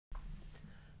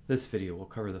This video will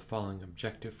cover the following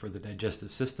objective for the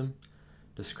digestive system: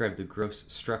 describe the gross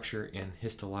structure and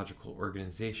histological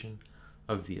organization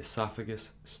of the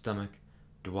esophagus, stomach,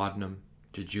 duodenum,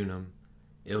 jejunum,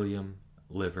 ileum,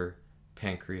 liver,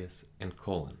 pancreas, and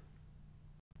colon.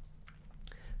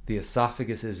 The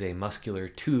esophagus is a muscular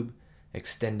tube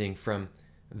extending from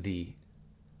the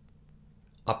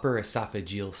upper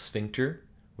esophageal sphincter,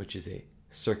 which is a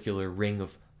circular ring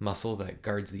of muscle that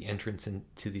guards the entrance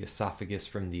into the esophagus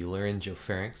from the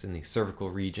laryngopharynx in the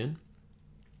cervical region.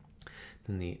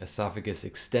 Then the esophagus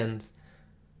extends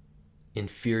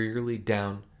inferiorly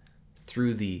down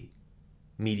through the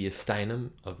mediastinum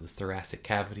of the thoracic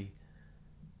cavity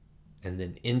and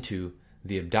then into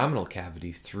the abdominal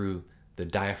cavity through the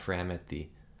diaphragm at the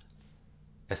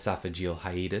esophageal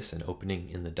hiatus, an opening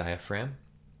in the diaphragm,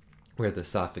 where the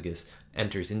esophagus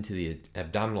enters into the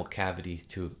abdominal cavity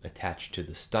to attach to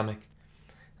the stomach.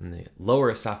 And the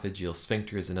lower esophageal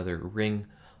sphincter is another ring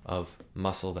of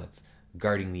muscle that's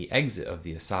guarding the exit of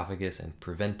the esophagus and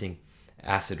preventing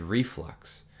acid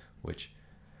reflux, which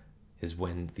is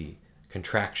when the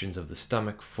contractions of the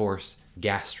stomach force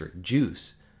gastric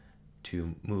juice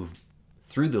to move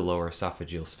through the lower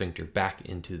esophageal sphincter back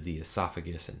into the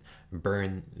esophagus and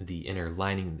burn the inner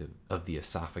lining of the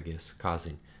esophagus,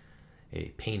 causing a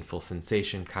painful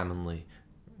sensation commonly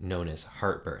known as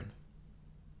heartburn.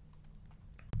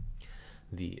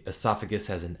 The esophagus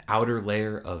has an outer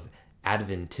layer of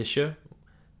adventitia.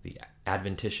 The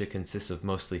adventitia consists of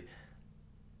mostly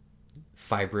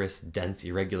fibrous, dense,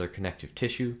 irregular connective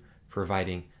tissue,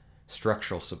 providing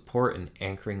structural support and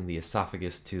anchoring the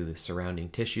esophagus to the surrounding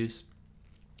tissues.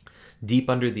 Deep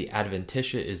under the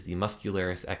adventitia is the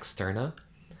muscularis externa.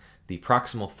 The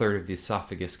proximal third of the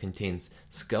esophagus contains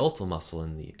skeletal muscle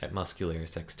in the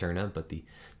muscularis externa, but the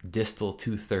distal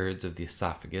 2/3 of the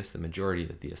esophagus, the majority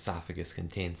of the esophagus,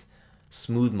 contains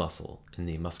smooth muscle in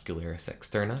the muscularis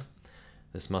externa.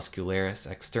 This muscularis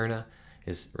externa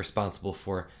is responsible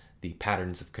for the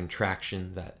patterns of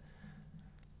contraction that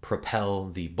propel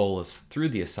the bolus through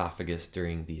the esophagus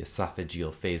during the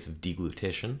esophageal phase of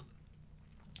deglutition.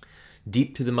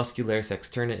 Deep to the muscularis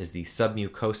externa is the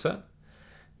submucosa.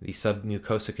 The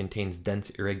submucosa contains dense,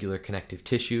 irregular connective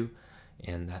tissue,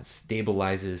 and that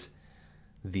stabilizes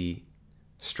the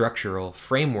structural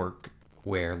framework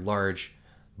where large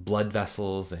blood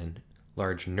vessels and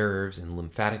large nerves and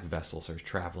lymphatic vessels are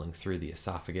traveling through the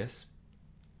esophagus.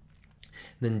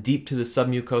 Then deep to the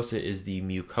submucosa is the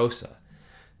mucosa.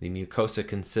 The mucosa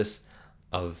consists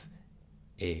of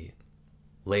a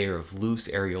layer of loose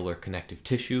areolar connective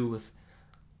tissue with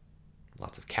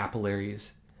lots of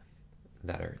capillaries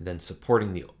that are then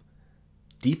supporting the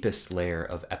deepest layer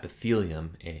of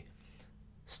epithelium. A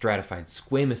stratified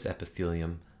squamous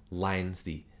epithelium lines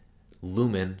the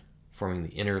lumen, forming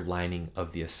the inner lining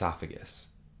of the esophagus.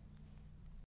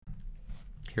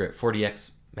 Here at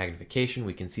 40x magnification,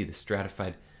 we can see the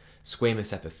stratified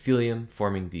squamous epithelium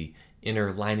forming the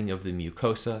inner lining of the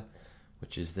mucosa,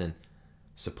 which is then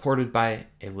supported by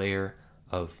a layer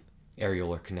of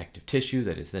areolar connective tissue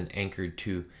that is then anchored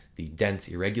to the dense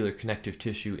irregular connective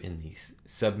tissue in the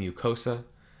submucosa.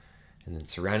 And then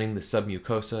surrounding the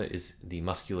submucosa is the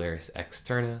muscularis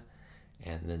externa,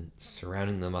 and then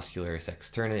surrounding the muscularis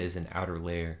externa is an outer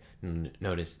layer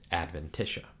known as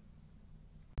adventitia.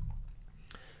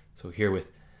 So here with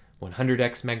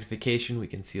 100x magnification, we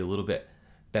can see a little bit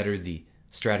better the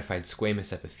stratified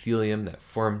squamous epithelium that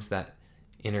forms that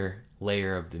inner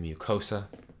layer of the mucosa.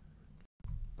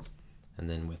 And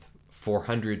then with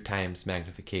 400 times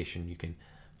magnification, you can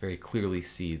very clearly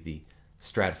see the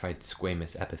stratified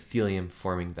squamous epithelium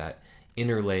forming that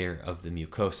inner layer of the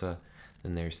mucosa.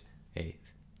 Then there's a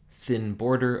thin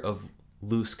border of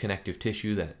loose connective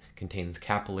tissue that contains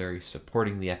capillaries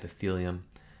supporting the epithelium.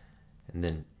 And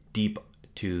then deep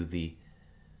to the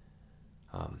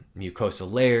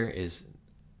mucosa layer is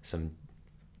some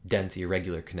dense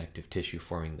irregular connective tissue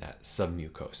forming that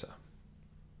submucosa.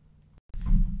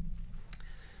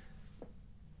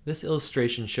 This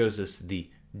illustration shows us the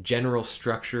general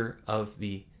structure of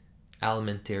the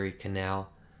alimentary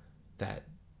canal that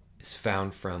is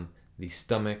found from the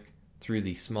stomach through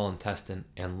the small intestine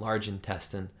and large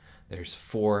intestine. There's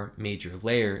 4 major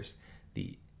layers.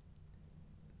 The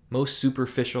most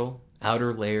superficial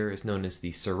outer layer is known as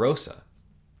the serosa.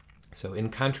 So in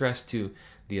contrast to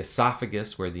the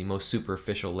esophagus, where the most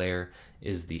superficial layer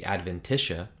is the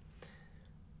adventitia,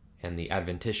 and the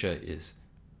adventitia is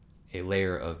a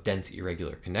layer of dense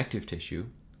irregular connective tissue,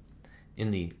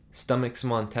 in the stomach,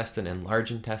 small intestine, and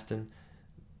large intestine,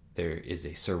 there is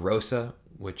a serosa,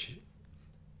 which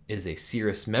is a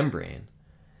serous membrane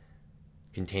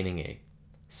containing a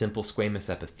simple squamous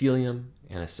epithelium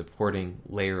and a supporting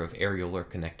layer of areolar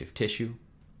connective tissue.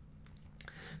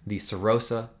 The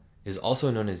serosa is also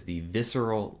known as the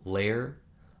visceral layer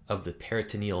of the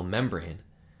peritoneal membrane.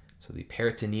 So the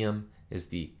peritoneum is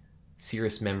the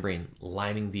serous membrane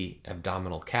lining the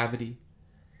abdominal cavity,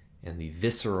 and the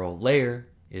visceral layer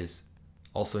is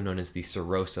also known as the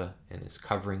serosa and is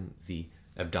covering the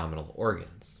abdominal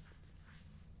organs.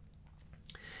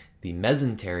 The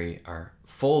mesentery are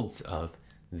folds of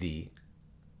the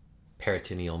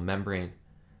peritoneal membrane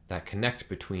that connect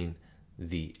between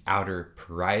the outer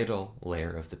parietal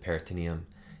layer of the peritoneum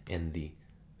and the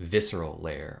visceral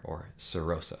layer, or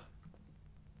serosa.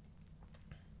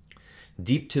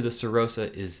 Deep to the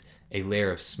serosa is a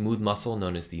layer of smooth muscle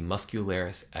known as the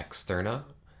muscularis externa,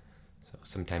 so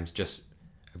sometimes just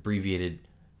abbreviated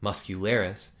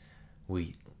muscularis.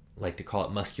 We like to call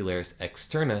it muscularis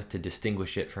externa to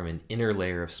distinguish it from an inner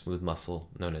layer of smooth muscle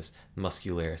known as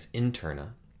muscularis interna.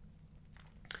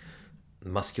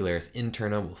 Muscularis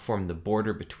interna will form the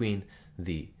border between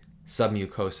the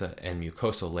submucosa and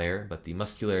mucosal layer, but the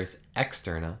muscularis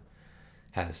externa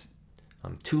has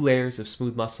two layers of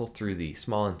smooth muscle through the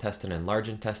small intestine and large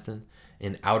intestine,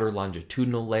 an outer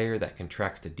longitudinal layer that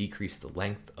contracts to decrease the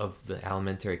length of the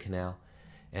alimentary canal,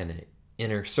 and an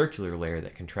inner circular layer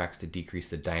that contracts to decrease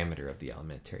the diameter of the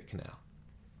alimentary canal.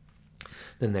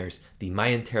 Then there's the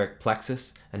myenteric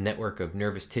plexus, a network of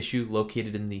nervous tissue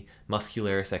located in the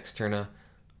muscularis externa,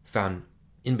 found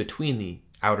in between the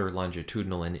outer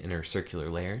longitudinal and inner circular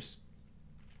layers.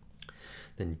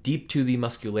 Then deep to the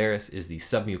muscularis is the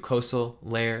submucosal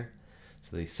layer.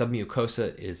 So the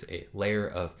submucosa is a layer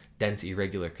of dense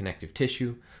irregular connective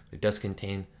tissue. It does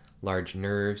contain large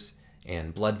nerves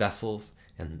and blood vessels,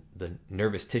 and the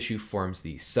nervous tissue forms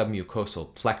the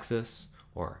submucosal plexus,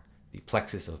 or the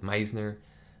plexus of Meissner,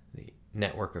 the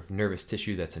network of nervous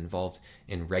tissue that's involved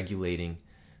in regulating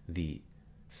the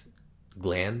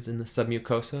glands in the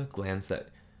submucosa, glands that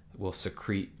will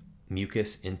secrete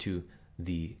mucus into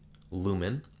the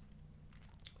lumen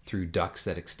through ducts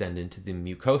that extend into the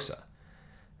mucosa.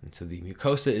 And so the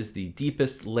mucosa is the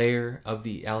deepest layer of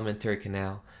the alimentary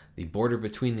canal. The border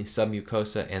between the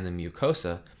submucosa and the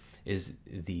mucosa is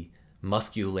the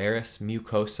muscularis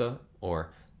mucosa,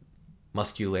 or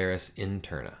muscularis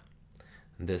interna.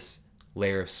 This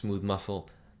layer of smooth muscle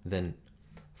then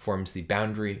forms the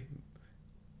boundary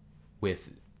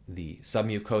with the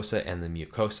submucosa and the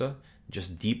mucosa.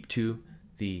 Just deep to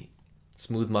the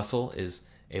smooth muscle is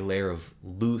a layer of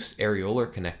loose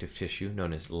areolar connective tissue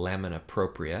known as lamina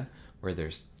propria, where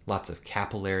there's lots of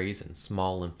capillaries and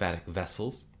small lymphatic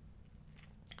vessels.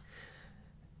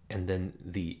 And then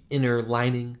the inner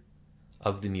lining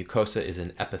of the mucosa is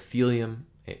an epithelium.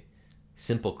 A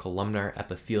simple columnar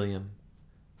epithelium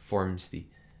forms the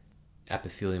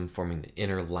epithelium, forming the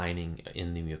inner lining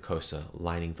in the mucosa,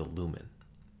 lining the lumen.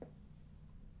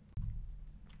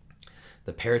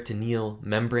 The peritoneal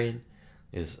membrane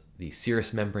is the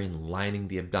serous membrane lining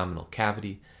the abdominal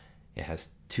cavity. It has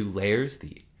two layers.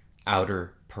 The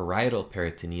outer parietal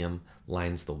peritoneum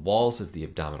lines the walls of the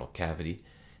abdominal cavity,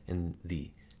 and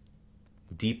the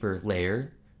deeper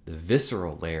layer, the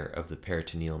visceral layer of the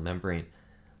peritoneal membrane,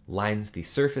 lines the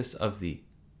surface of the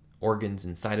organs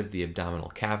inside of the abdominal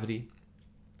cavity.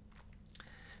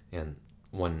 And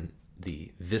when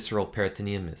the visceral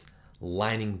peritoneum is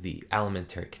lining the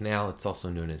alimentary canal, it's also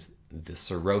known as the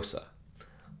serosa.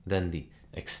 Then the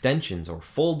extensions or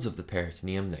folds of the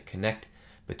peritoneum that connect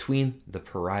between the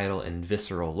parietal and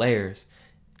visceral layers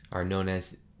are known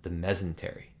as the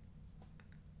mesentery.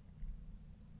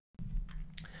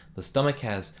 The stomach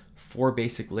has four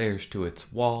basic layers to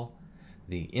its wall.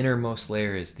 The innermost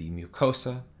layer is the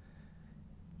mucosa,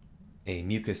 a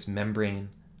mucous membrane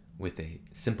with a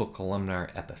simple columnar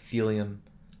epithelium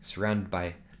surrounded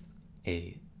by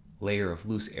a layer of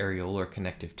loose areolar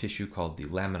connective tissue called the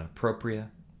lamina propria.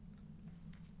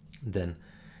 Then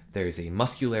there's a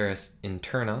muscularis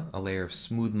interna, a layer of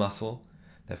smooth muscle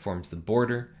that forms the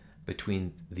border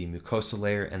between the mucosal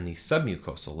layer and the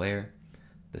submucosal layer.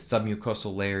 The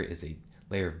submucosal layer is a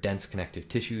layer of dense connective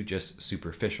tissue just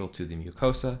superficial to the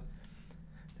mucosa.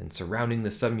 Then surrounding the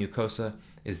submucosa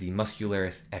is the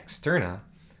muscularis externa.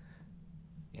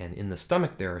 And in the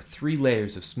stomach, there are three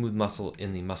layers of smooth muscle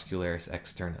in the muscularis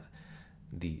externa.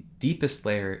 The deepest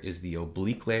layer is the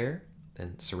oblique layer,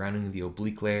 and surrounding the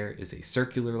oblique layer is a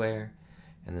circular layer,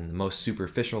 and then the most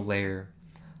superficial layer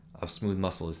of smooth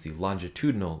muscle is the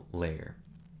longitudinal layer.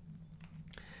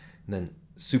 And then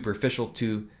superficial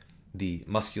to the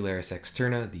muscularis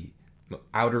externa, the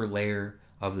outer layer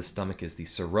of the stomach is the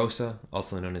serosa,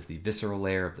 also known as the visceral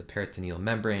layer of the peritoneal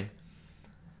membrane.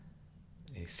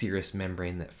 a serous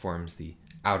membrane that forms the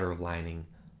outer lining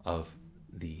of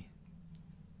the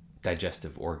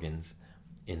digestive organs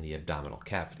in the abdominal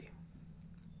cavity.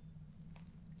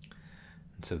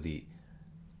 And so the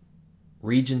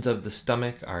regions of the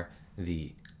stomach are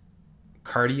the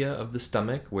cardia of the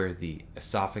stomach, where the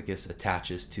esophagus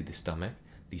attaches to the stomach,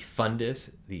 the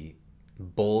fundus, the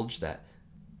bulge that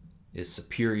is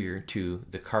superior to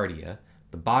the cardia.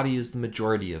 The body is the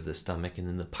majority of the stomach, and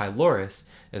then the pylorus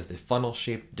is the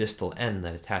funnel-shaped distal end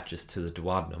that attaches to the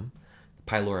duodenum. The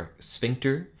pyloric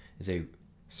sphincter is a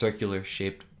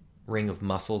circular-shaped ring of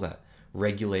muscle that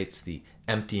regulates the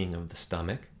emptying of the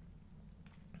stomach.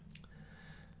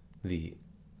 The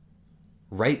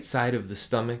right side of the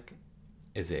stomach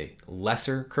is a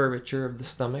lesser curvature of the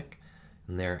stomach,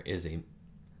 and there is a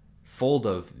fold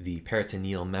of the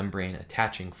peritoneal membrane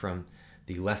attaching from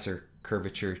the lesser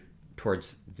curvature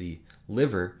towards the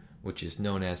liver, which is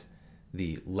known as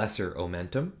the lesser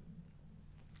omentum.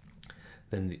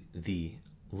 Then the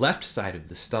left side of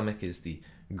the stomach is the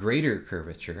greater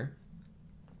curvature,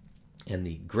 and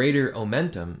the greater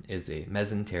omentum is a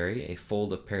mesentery, a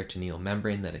fold of peritoneal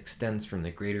membrane that extends from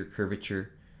the greater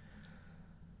curvature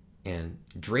and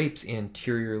drapes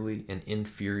anteriorly and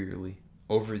inferiorly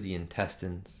over the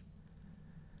intestines.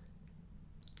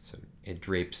 So it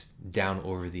drapes down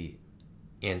over the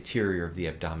anterior of the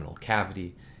abdominal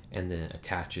cavity and then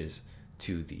attaches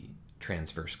to the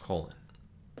transverse colon.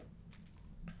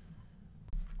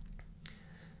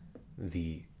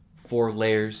 The 4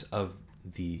 layers of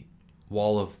the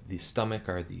wall of the stomach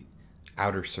are the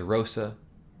outer serosa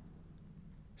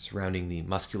surrounding the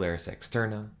muscularis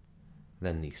externa,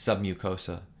 then the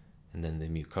submucosa, and then the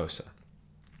mucosa.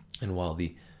 And while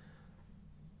the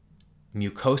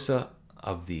mucosa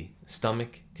of the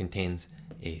stomach contains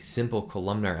a simple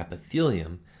columnar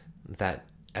epithelium, that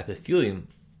epithelium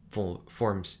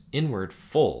forms inward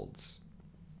folds.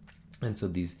 And so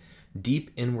these deep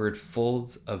inward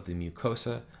folds of the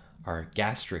mucosa are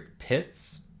gastric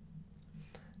pits.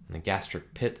 And the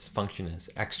gastric pits function as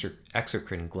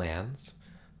exocrine glands.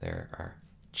 There are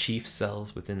chief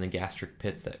cells within the gastric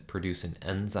pits that produce an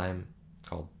enzyme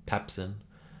called pepsin,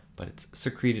 but it's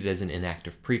secreted as an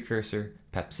inactive precursor,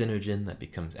 pepsinogen, that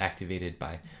becomes activated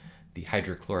by the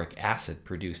hydrochloric acid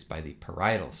produced by the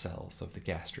parietal cells of the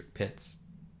gastric pits.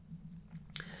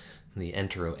 And the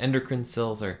enteroendocrine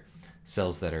cells are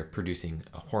cells that are producing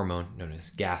a hormone known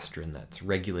as gastrin that's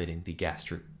regulating the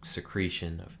gastric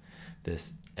secretion of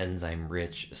this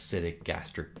enzyme-rich acidic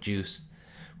gastric juice,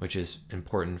 which is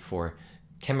important for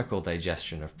chemical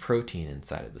digestion of protein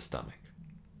inside of the stomach.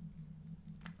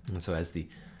 And so as the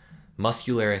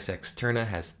muscularis externa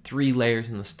has 3 layers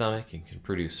in the stomach and can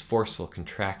produce forceful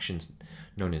contractions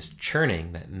known as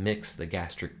churning that mix the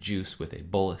gastric juice with a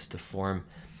bolus to form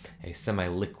a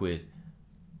semi-liquid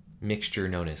mixture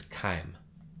known as chyme.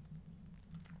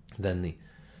 Then the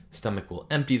stomach will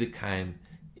empty the chyme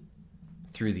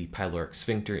through the pyloric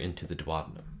sphincter into the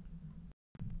duodenum.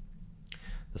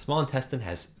 The small intestine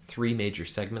has 3 major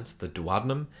segments. The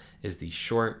duodenum is the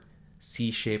short,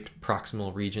 C-shaped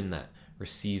proximal region that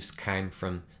receives chyme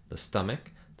from the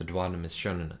stomach. The duodenum is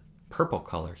shown in a purple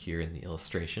color here in the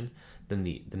illustration. Then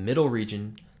the middle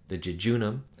region, the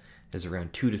jejunum, is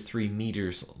around 2 to 3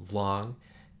 meters long,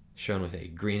 shown with a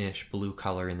greenish blue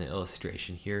color in the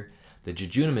illustration here. The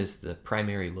jejunum is the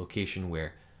primary location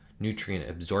where nutrient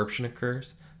absorption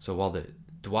occurs. So while the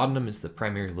duodenum is the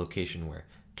primary location where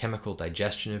chemical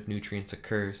digestion of nutrients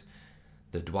occurs,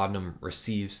 the duodenum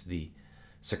receives the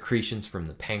secretions from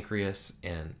the pancreas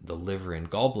and the liver and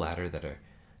gallbladder that are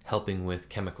helping with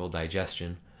chemical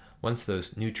digestion. Once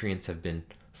those nutrients have been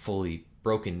fully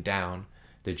broken down,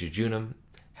 the jejunum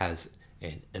has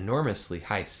an enormously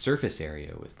high surface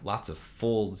area with lots of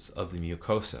folds of the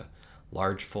mucosa,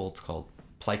 large folds called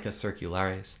plica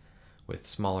circularis, with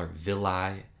smaller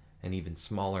villi and even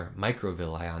smaller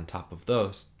microvilli on top of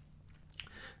those.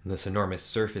 And this enormous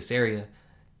surface area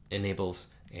enables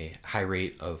a high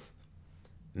rate of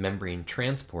membrane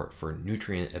transport for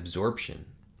nutrient absorption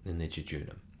in the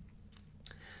jejunum.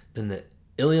 Then the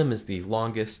ileum is the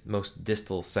longest, most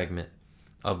distal segment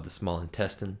of the small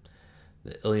intestine.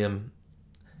 The ileum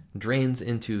drains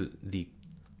into the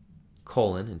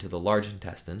colon, into the large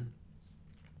intestine,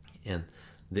 and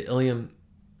the ileum,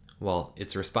 while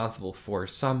it's responsible for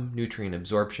some nutrient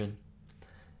absorption,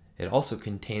 it also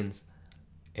contains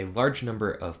a large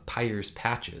number of Peyer's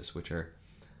patches, which are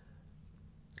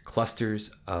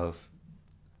clusters of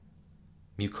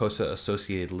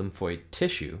mucosa-associated lymphoid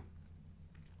tissue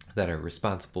that are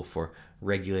responsible for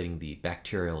regulating the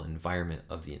bacterial environment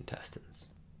of the intestines.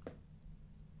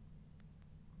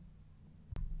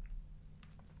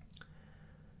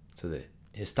 So the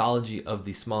histology of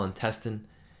the small intestine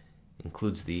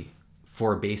includes the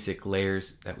 4 basic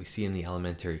layers that we see in the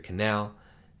alimentary canal: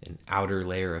 an outer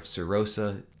layer of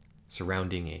serosa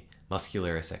surrounding a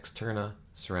muscularis externa,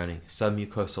 surrounding a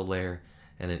submucosal layer,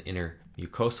 and an inner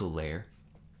mucosal layer.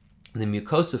 The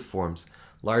mucosa forms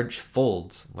large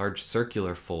folds, large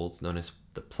circular folds known as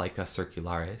the plica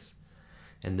circularis,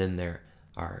 and then there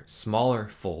are smaller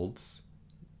folds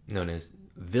known as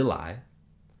villi.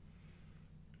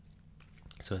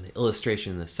 So in the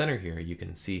illustration in the center here, you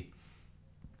can see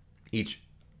each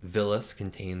villus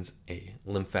contains a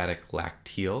lymphatic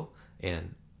lacteal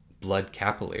and blood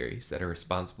capillaries that are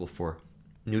responsible for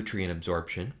nutrient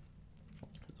absorption.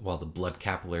 While the blood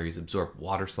capillaries absorb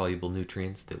water-soluble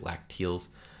nutrients, the lacteals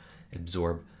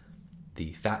absorb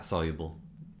the fat-soluble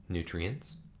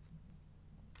nutrients.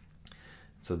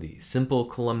 So the simple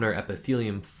columnar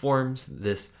epithelium forms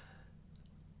this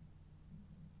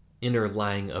inner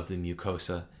lining of the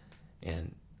mucosa,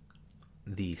 and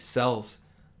the cells,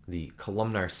 the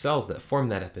columnar cells that form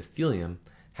that epithelium,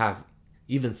 have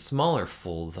even smaller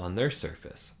folds on their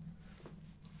surface.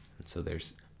 And so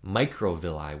there's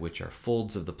microvilli, which are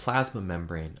folds of the plasma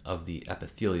membrane of the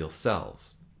epithelial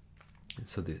cells. And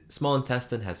so the small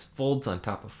intestine has folds on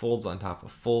top of folds on top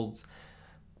of folds,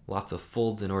 lots of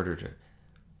folds in order to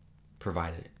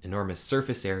provide an enormous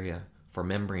surface area for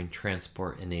membrane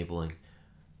transport, enabling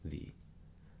the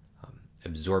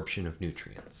absorption of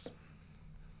nutrients.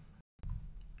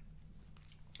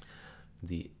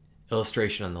 The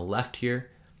illustration on the left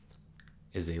here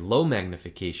is a low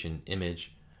magnification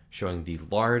image showing the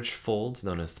large folds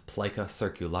known as the plica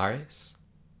circularis.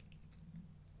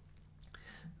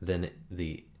 Then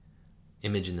the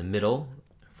image in the middle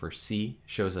for C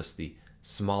shows us the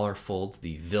smaller folds,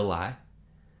 the villi,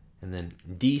 and then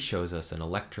D shows us an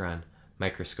electron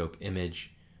microscope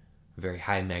image, very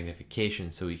high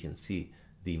magnification, so we can see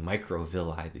the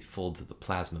microvilli, the folds of the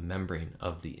plasma membrane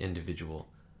of the individual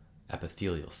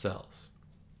epithelial cells.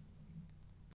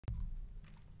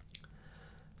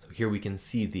 So here we can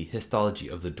see the histology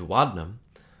of the duodenum.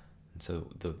 And so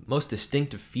the most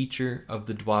distinctive feature of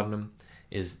the duodenum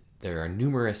is there are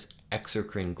numerous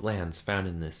exocrine glands found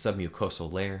in the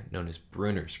submucosal layer known as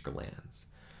Brunner's glands.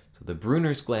 So the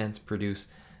Brunner's glands produce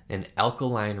an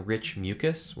alkaline-rich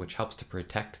mucus, which helps to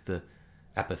protect the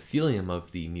epithelium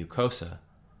of the mucosa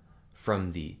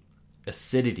from the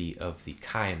acidity of the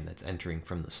chyme that's entering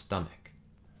from the stomach.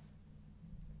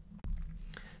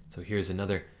 So here's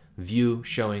another view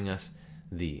showing us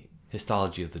the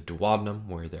histology of the duodenum,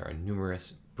 where there are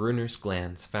numerous Brunner's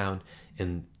glands found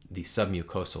in the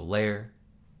submucosal layer.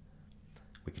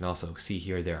 We can also see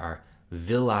here there are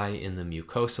villi in the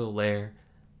mucosal layer,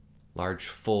 large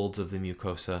folds of the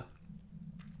mucosa,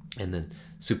 and then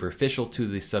superficial to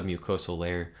the submucosal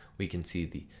layer, we can see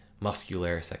the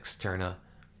muscularis externa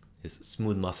is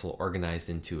smooth muscle organized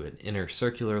into an inner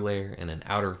circular layer and an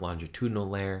outer longitudinal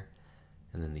layer,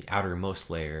 and then the outermost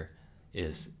layer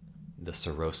is the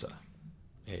serosa,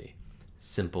 a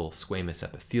simple squamous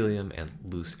epithelium and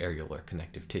loose areolar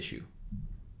connective tissue.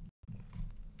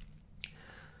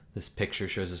 This picture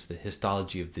shows us the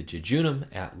histology of the jejunum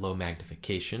at low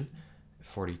magnification.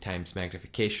 40 times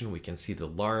magnification, we can see the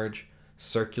large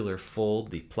circular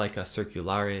fold, the plica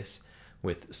circularis,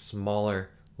 with smaller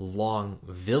long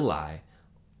villi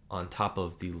on top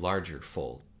of the larger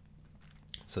fold.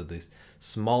 So these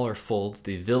smaller folds,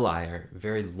 the villi, are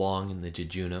very long in the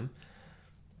jejunum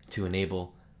to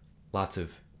enable lots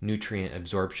of nutrient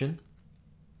absorption.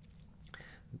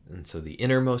 And so the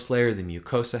innermost layer, the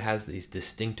mucosa, has these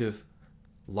distinctive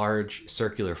large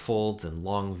circular folds and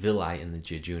long villi in the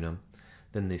jejunum.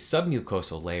 Then the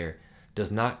submucosal layer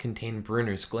does not contain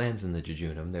Brunner's glands in the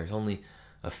jejunum. There's only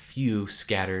a few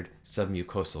scattered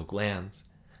submucosal glands.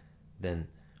 Then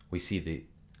we see the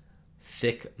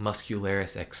thick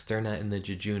muscularis externa in the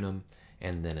jejunum,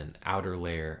 and then an outer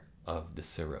layer of the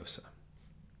serosa.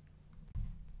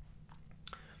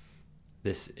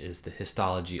 This is the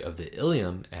histology of the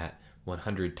ileum at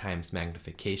 100 times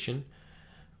magnification.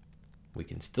 We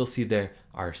can still see there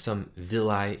are some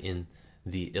villi in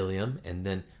the ileum, and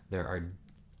then there are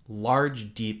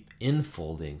large deep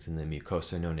infoldings in the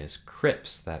mucosa known as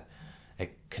crypts that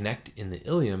connect in the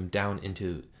ileum down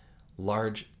into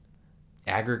large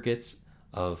aggregates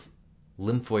of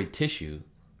lymphoid tissue.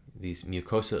 These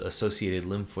mucosa-associated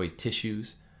lymphoid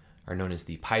tissues are known as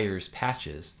the Peyer's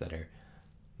patches that are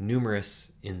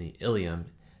numerous in the ileum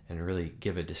and really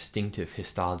give a distinctive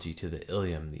histology to the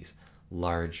ileum, these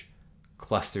large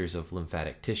clusters of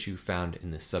lymphatic tissue found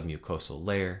in the submucosal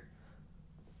layer.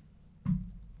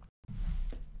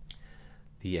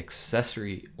 The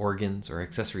accessory organs or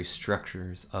accessory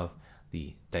structures of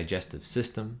the digestive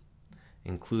system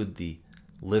include the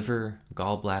liver,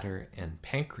 gallbladder, and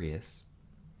pancreas.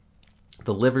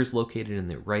 The liver is located in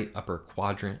the right upper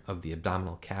quadrant of the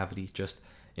abdominal cavity, just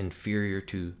inferior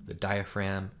to the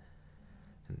diaphragm,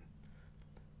 and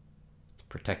it's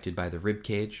protected by the rib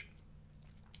cage.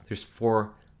 There's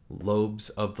 4 lobes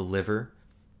of the liver.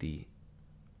 The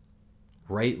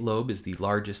right lobe is the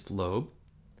largest lobe,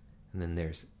 and then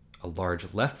there's a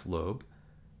large left lobe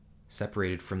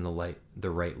separated from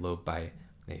the right lobe by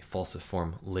a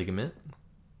falciform ligament.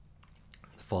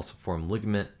 The falciform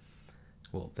ligament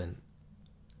will then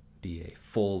be a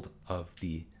fold of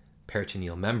the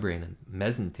peritoneal membrane and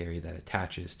mesentery that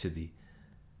attaches to the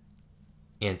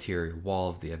anterior wall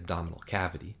of the abdominal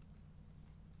cavity.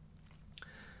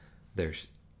 There's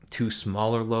 2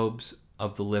 smaller lobes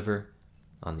of the liver.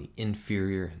 On the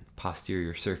inferior and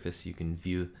posterior surface, you can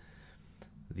view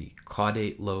the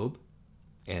caudate lobe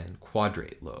and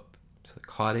quadrate lobe. So the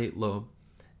caudate lobe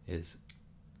is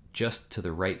just to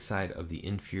the right side of the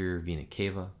inferior vena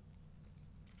cava,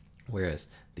 whereas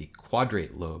the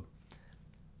quadrate lobe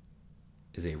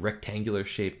is a rectangular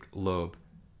shaped lobe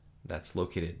that's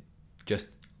located just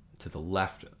to the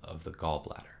left of the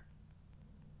gallbladder.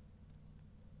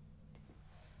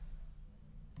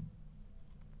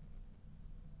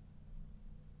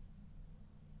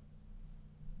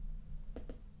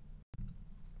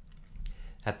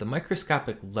 At the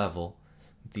microscopic level,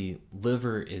 the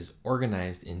liver is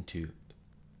organized into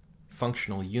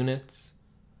functional units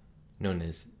known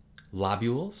as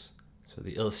lobules. So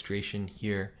the illustration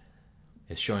here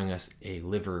is showing us a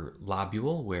liver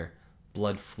lobule where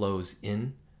blood flows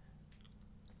in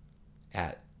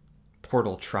at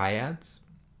portal triads.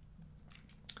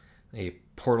 A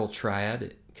portal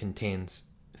triad contains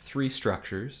 3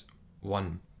 structures: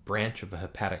 one branch of a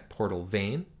hepatic portal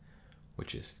vein,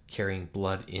 which is carrying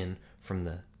blood in from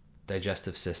the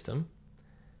digestive system,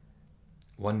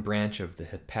 one branch of the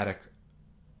hepatic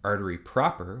artery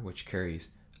proper, which carries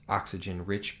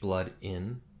oxygen-rich blood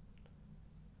in,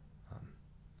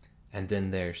 and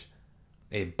then there's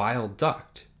a bile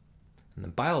duct, and the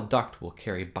bile duct will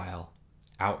carry bile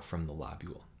out from the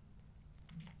lobule.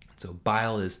 So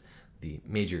bile is the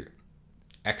major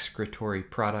excretory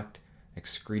product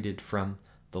excreted from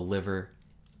the liver.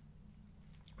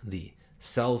 The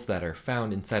cells that are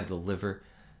found inside of the liver,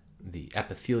 the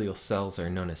epithelial cells, are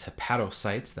known as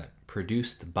hepatocytes that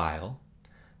produce the bile.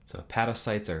 So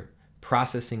hepatocytes are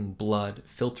processing blood,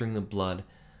 filtering the blood,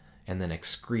 and then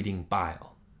excreting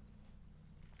bile.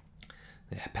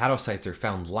 The hepatocytes are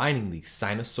found lining the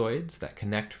sinusoids that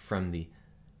connect from the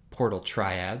portal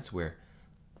triads, where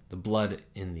the blood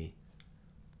in the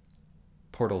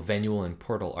portal venule and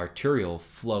portal arteriole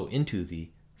flow into the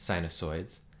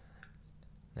sinusoids.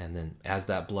 And then as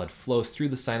that blood flows through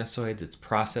the sinusoids, it's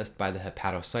processed by the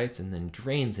hepatocytes and then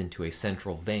drains into a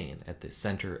central vein at the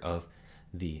center of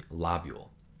the lobule.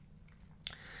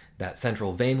 That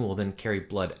central vein will then carry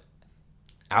blood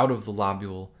out of the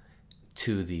lobule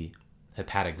to the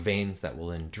hepatic veins that will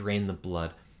then drain the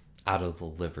blood out of the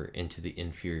liver into the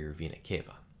inferior vena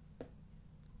cava.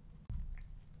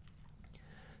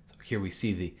 So here we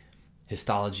see the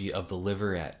histology of the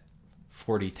liver at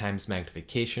 40 times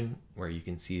magnification, where you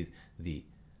can see the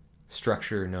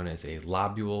structure known as a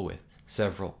lobule with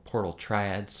several portal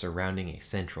triads surrounding a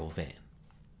central vein.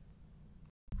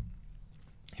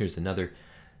 Here's another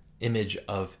image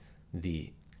of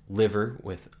the liver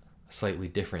with a slightly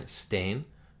different stain.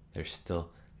 There's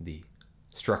still the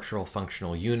structural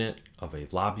functional unit of a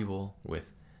lobule with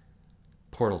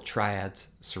portal triads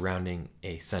surrounding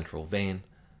a central vein.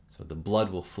 So the blood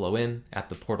will flow in at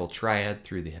the portal triad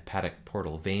through the hepatic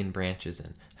portal vein branches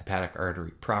and hepatic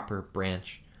artery proper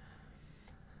branch.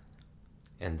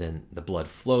 And then the blood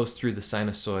flows through the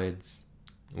sinusoids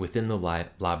within the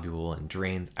lobule and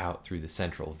drains out through the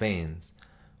central veins,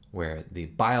 where the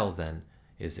bile then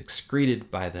is excreted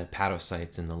by the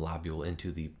hepatocytes in the lobule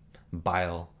into the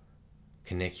bile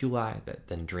caniculi that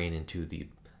then drain into the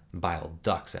bile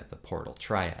ducts at the portal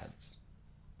triads.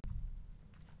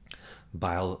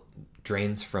 Bile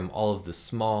drains from all of the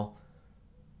small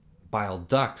bile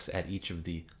ducts at each of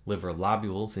the liver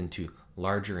lobules into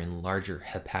larger and larger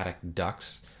hepatic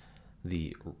ducts.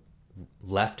 The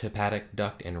left hepatic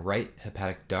duct and right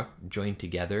hepatic duct join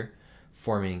together,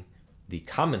 forming the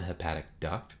common hepatic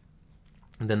duct.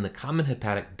 And then the common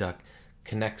hepatic duct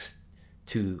connects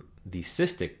to the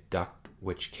cystic duct,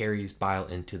 which carries bile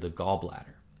into the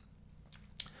gallbladder.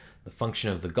 The function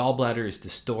of the gallbladder is to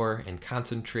store and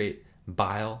concentrate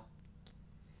bile.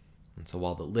 And so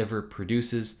while the liver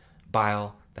produces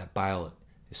bile, that bile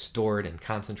is stored and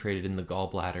concentrated in the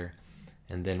gallbladder,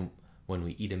 and then when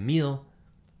we eat a meal,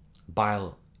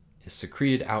 bile is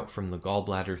secreted out from the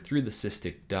gallbladder through the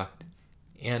cystic duct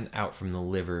and out from the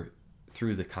liver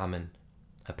through the common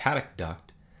hepatic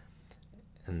duct.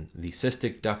 And the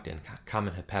cystic duct and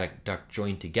common hepatic duct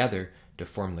join together to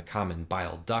form the common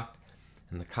bile duct,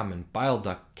 and the common bile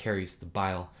duct carries the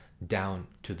bile down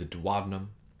to the duodenum,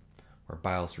 where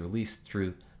bile is released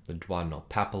through the duodenal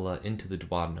papilla into the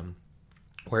duodenum,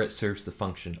 where it serves the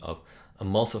function of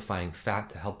emulsifying fat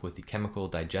to help with the chemical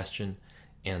digestion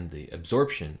and the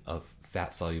absorption of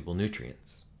fat-soluble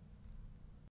nutrients.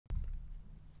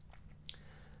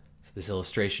 So this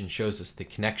illustration shows us the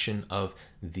connection of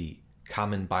the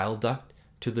common bile duct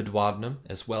to the duodenum,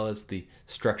 as well as the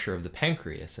structure of the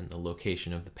pancreas and the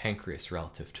location of the pancreas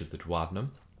relative to the duodenum.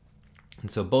 And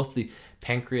so both the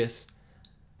pancreas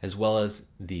as well as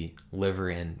the liver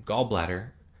and gallbladder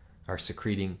are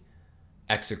secreting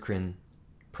exocrine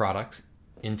products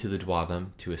into the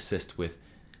duodenum to assist with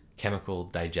chemical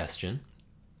digestion.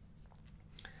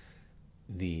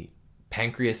 The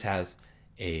pancreas has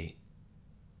a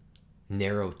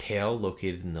narrow tail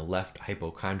located in the left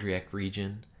hypochondriac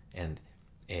region and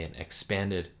an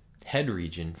expanded head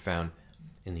region found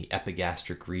in the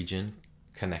epigastric region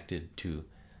connected to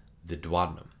the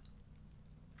duodenum.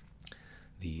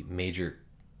 The major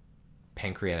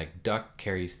pancreatic duct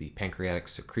carries the pancreatic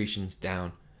secretions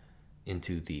down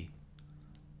into the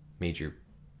major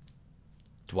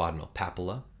duodenal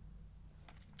papilla.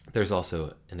 There's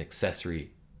also an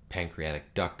accessory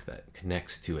pancreatic duct that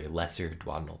connects to a lesser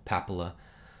duodenal papilla,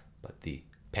 but the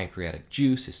pancreatic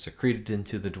juice is secreted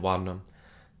into the duodenum.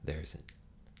 There's a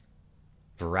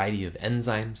variety of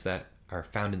enzymes that are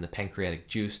found in the pancreatic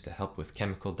juice to help with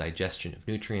chemical digestion of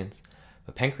nutrients.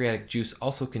 But pancreatic juice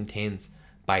also contains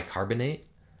bicarbonate,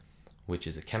 which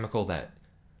is a chemical that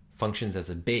functions as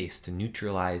a base to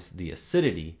neutralize the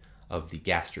acidity of the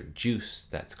gastric juice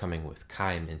that's coming with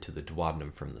chyme into the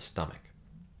duodenum from the stomach.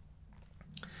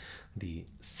 The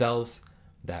cells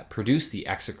that produce the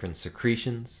exocrine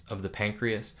secretions of the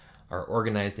pancreas are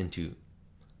organized into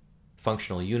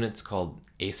functional units called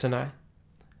acini,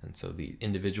 and so the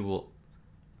individual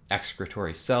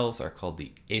excretory cells are called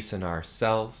the acinar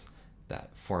cells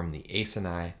that form the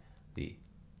acini, the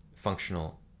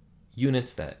functional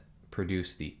units that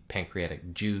produce the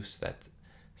pancreatic juice that's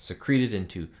secreted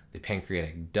into the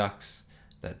pancreatic ducts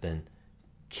that then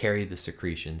carry the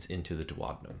secretions into the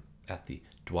duodenum at the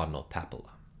duodenal papilla.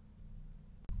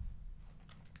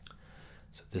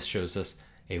 So this shows us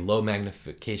a low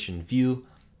magnification view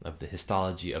of the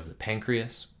histology of the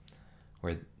pancreas,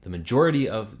 where the majority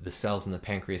of the cells in the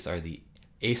pancreas are the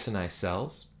acini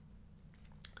cells.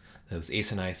 Those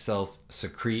acini cells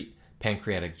secrete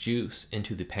pancreatic juice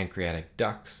into the pancreatic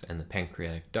ducts, and the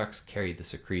pancreatic ducts carry the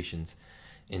secretions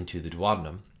into the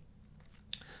duodenum.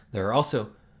 There are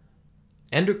also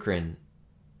endocrine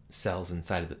cells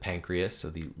inside of the pancreas, so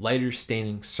the lighter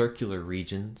staining circular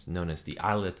regions known as the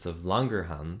islets of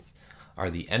Langerhans are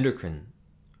the endocrine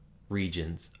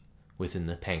regions within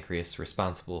the pancreas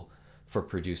responsible for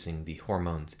producing the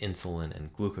hormones insulin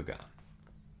and glucagon.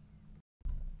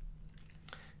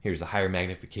 Here's a higher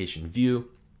magnification view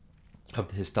of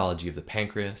the histology of the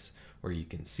pancreas, where you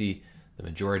can see the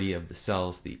majority of the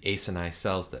cells, the acini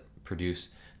cells that produce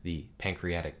the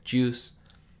pancreatic juice,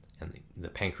 and the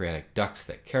pancreatic ducts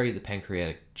that carry the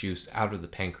pancreatic juice out of the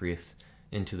pancreas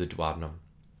into the duodenum,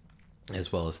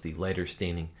 as well as the lighter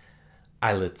staining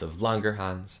islets of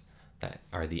Langerhans that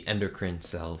are the endocrine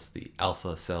cells, the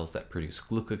alpha cells that produce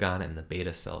glucagon, and the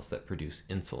beta cells that produce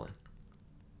insulin.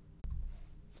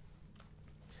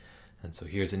 And so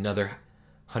here's another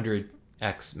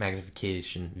 100x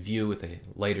magnification view with a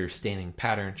lighter staining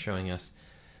pattern showing us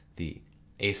the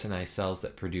acini cells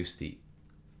that produce the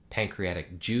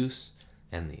pancreatic juice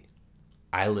and the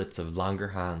islets of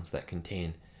Langerhans that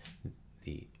contain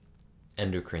the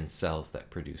endocrine cells that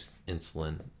produce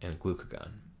insulin and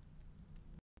glucagon.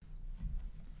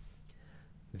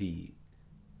 The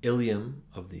ileum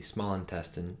of the small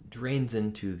intestine drains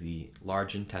into the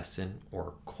large intestine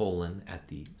or colon at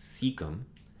the cecum.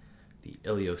 The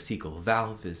ileocecal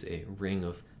valve is a ring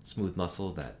of smooth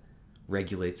muscle that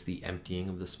regulates the emptying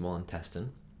of the small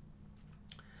intestine.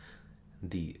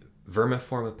 The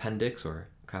vermiform appendix, or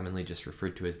commonly just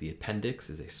referred to as the appendix,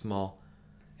 is a small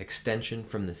extension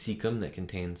from the cecum that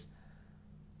contains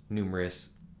numerous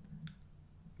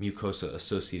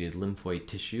mucosa-associated lymphoid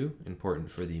tissue,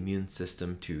 important for the immune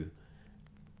system to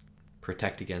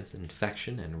protect against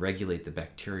infection and regulate the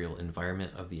bacterial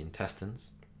environment of the intestines.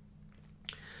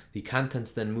 The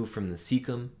contents then move from the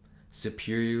cecum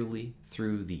superiorly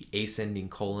through the ascending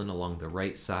colon along the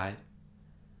right side.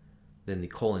 Then the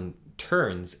colon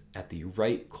turns at the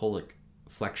right colic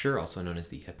flexure, also known as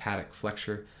the hepatic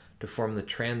flexure, to form the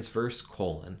transverse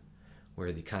colon,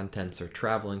 where the contents are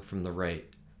traveling from the right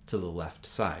to the left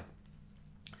side.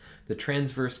 The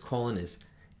transverse colon is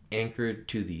anchored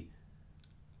to the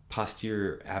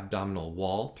posterior abdominal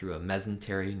wall through a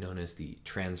mesentery known as the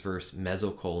transverse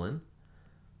mesocolon,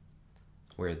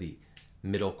 where the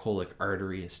middle colic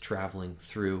artery is traveling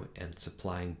through and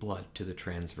supplying blood to the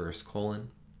transverse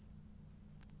colon.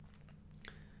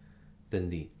 Then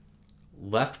the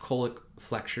left colic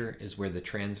flexure is where the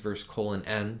transverse colon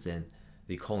ends, and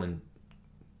the colon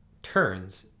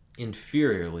turns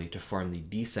inferiorly to form the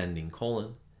descending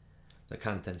colon. The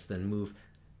contents then move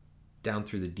down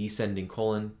through the descending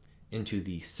colon into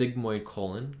the sigmoid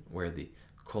colon, where the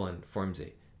colon forms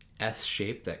a S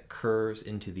shape that curves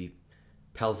into the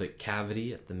pelvic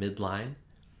cavity at the midline,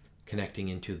 connecting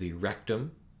into the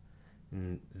rectum.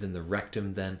 And then the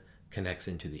rectum then connects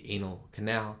into the anal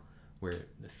canal, where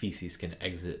the feces can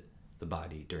exit the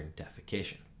body during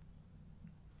defecation.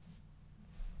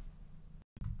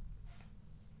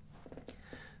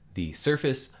 The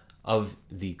surface of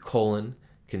the colon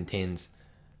contains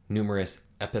numerous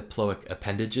epiploic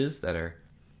appendages that are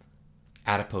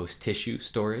adipose tissue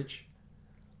storage,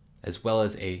 as well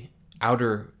as a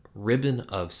outer ribbon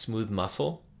of smooth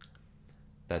muscle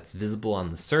that's visible on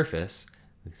the surface.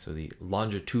 So the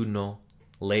longitudinal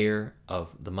layer of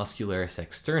the muscularis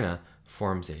externa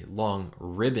forms a long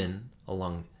ribbon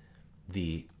along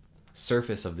the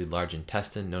surface of the large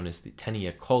intestine known as the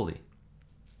tenia coli.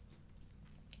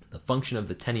 The function of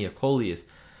the tenia coli is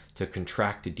to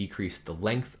contract to decrease the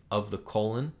length of the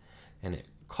colon, and it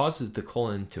causes the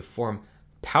colon to form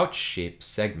pouch-shaped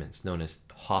segments known as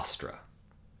haustra.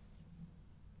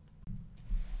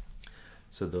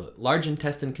 So the large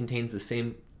intestine contains the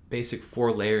same basic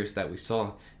 4 layers that we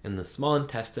saw in the small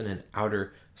intestine: an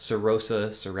outer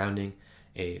serosa surrounding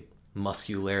a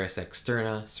muscularis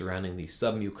externa surrounding the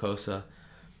submucosa,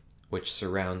 which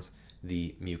surrounds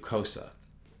the mucosa.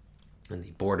 And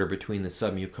the border between the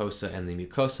submucosa and the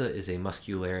mucosa is a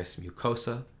muscularis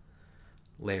mucosa,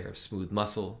 layer of smooth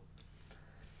muscle.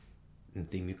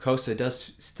 The mucosa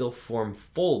does still form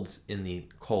folds in the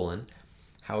colon.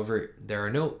 However, there are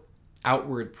no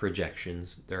outward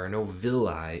projections. There are no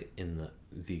villi in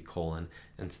the colon.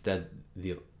 Instead,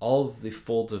 all of the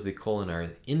folds of the colon are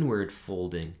inward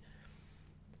folding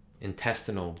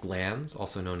intestinal glands,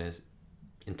 also known as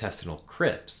intestinal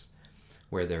crypts,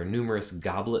 where there are numerous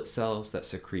goblet cells that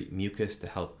secrete mucus to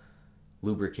help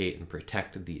lubricate and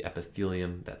protect the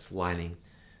epithelium that's lining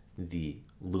the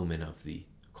lumen of the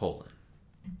colon.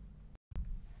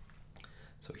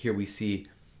 So here we see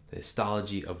the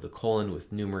histology of the colon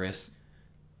with numerous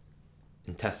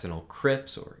intestinal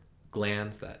crypts or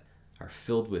glands that are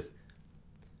filled with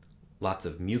lots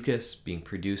of mucus being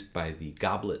produced by the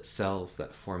goblet cells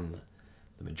that form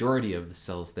the majority of the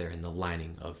cells there in the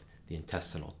lining of the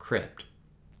intestinal crypt.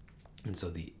 And so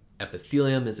the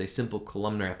epithelium is a simple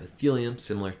columnar epithelium,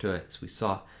 similar to it as we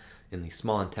saw in the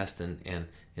small intestine and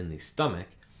in the stomach,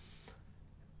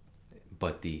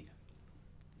 but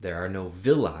there are no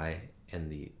villi, and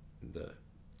the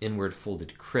inward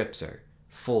folded crypts are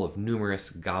full of numerous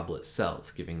goblet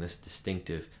cells, giving this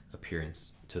distinctive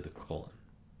appearance to the colon.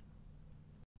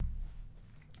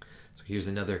 So here's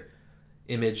another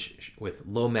image with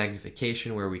low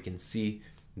magnification where we can see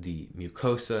the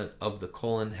mucosa of the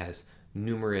colon has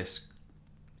numerous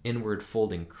inward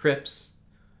folding crypts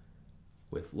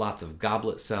with lots of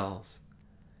goblet cells,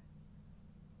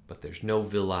 but there's no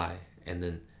villi. And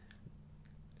then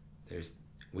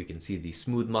we can see the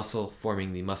smooth muscle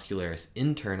forming the muscularis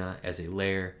interna as a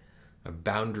layer, a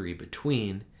boundary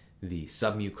between the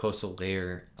submucosal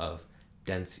layer of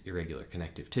dense irregular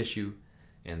connective tissue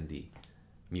and the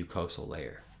mucosal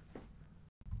layer.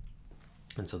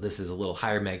 And so this is a little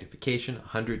higher magnification,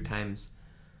 100 times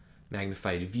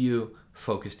magnified view,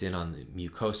 focused in on the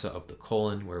mucosa of the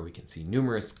colon, where we can see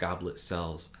numerous goblet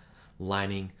cells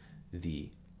lining the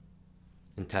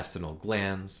intestinal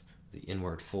glands, the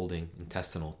inward folding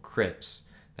intestinal crypts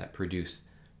that produce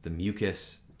the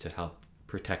mucus to help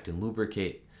protect and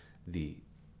lubricate the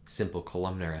simple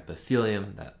columnar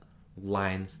epithelium that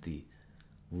lines the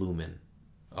lumen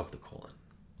of the colon.